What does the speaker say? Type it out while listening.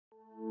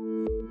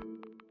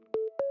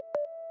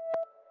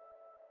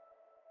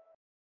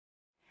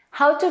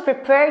how to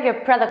prepare your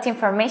product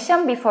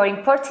information before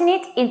importing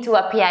it into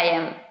a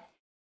PIM.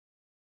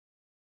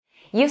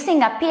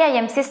 Using a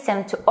PIM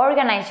system to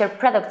organize your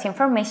product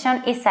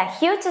information is a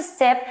huge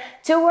step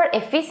toward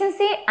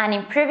efficiency and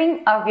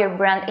improving of your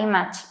brand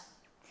image.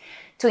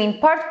 To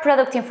import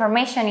product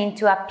information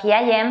into a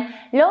PIM,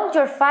 load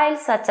your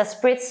files such as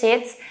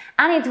spreadsheets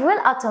and it will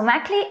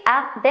automatically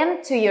add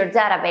them to your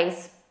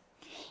database.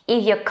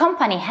 If your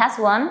company has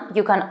one,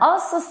 you can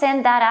also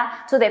send data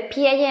to the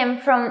PIM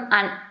from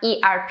an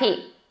ERP.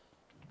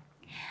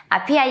 A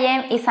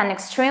PIM is an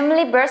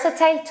extremely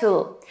versatile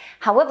tool.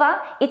 However,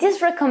 it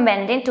is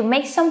recommended to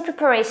make some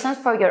preparations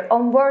for your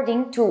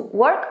onboarding to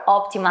work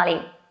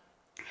optimally.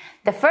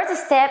 The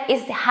first step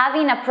is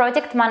having a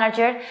project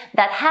manager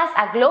that has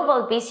a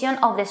global vision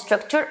of the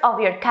structure of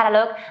your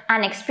catalog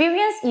and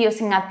experience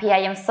using a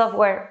PIM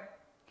software.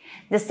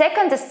 The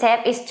second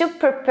step is to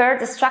prepare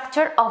the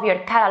structure of your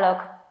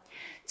catalog.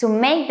 To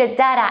make the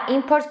data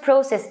import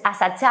process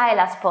as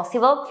agile as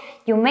possible,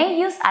 you may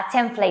use a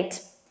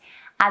template.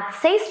 At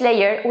Sales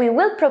Layer, we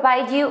will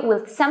provide you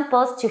with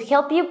samples to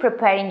help you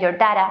preparing your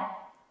data.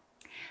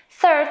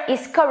 Third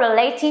is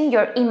correlating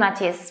your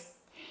images.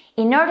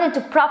 In order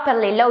to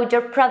properly load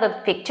your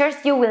product pictures,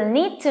 you will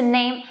need to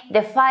name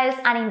the files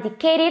and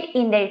indicate it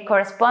in their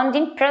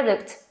corresponding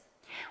product,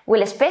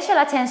 with special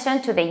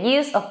attention to the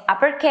use of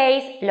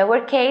uppercase,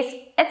 lowercase,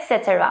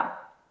 etc.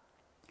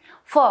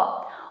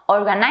 4.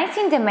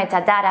 Organizing the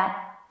metadata.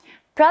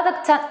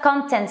 Product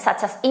content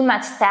such as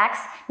image tags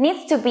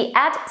needs to be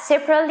added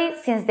separately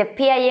since the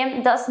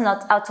PIM does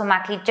not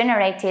automatically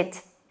generate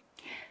it.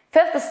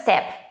 Fifth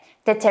step,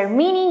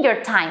 determining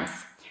your times.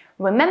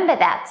 Remember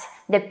that,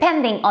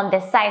 depending on the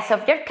size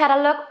of your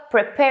catalog,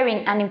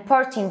 preparing and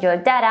importing your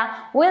data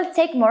will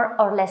take more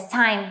or less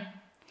time.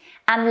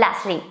 And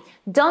lastly,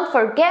 don't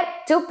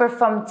forget to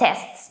perform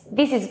tests.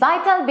 This is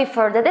vital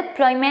before the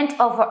deployment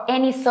of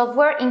any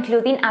software,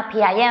 including a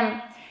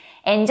PIM.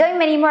 Enjoy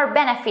many more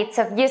benefits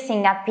of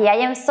using a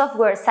PIM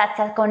software, such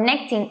as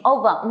connecting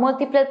over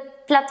multiple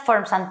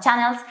platforms and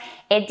channels,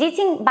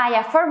 editing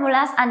via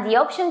formulas, and the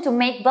option to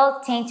make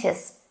bold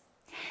changes.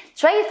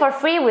 Try it for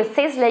free with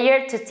Sales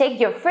Layer to take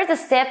your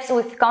first steps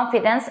with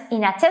confidence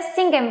in a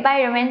testing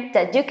environment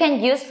that you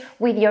can use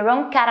with your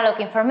own catalog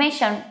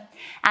information.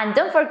 And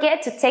don't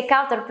forget to check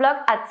out our blog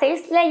at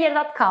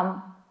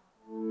saleslayer.com.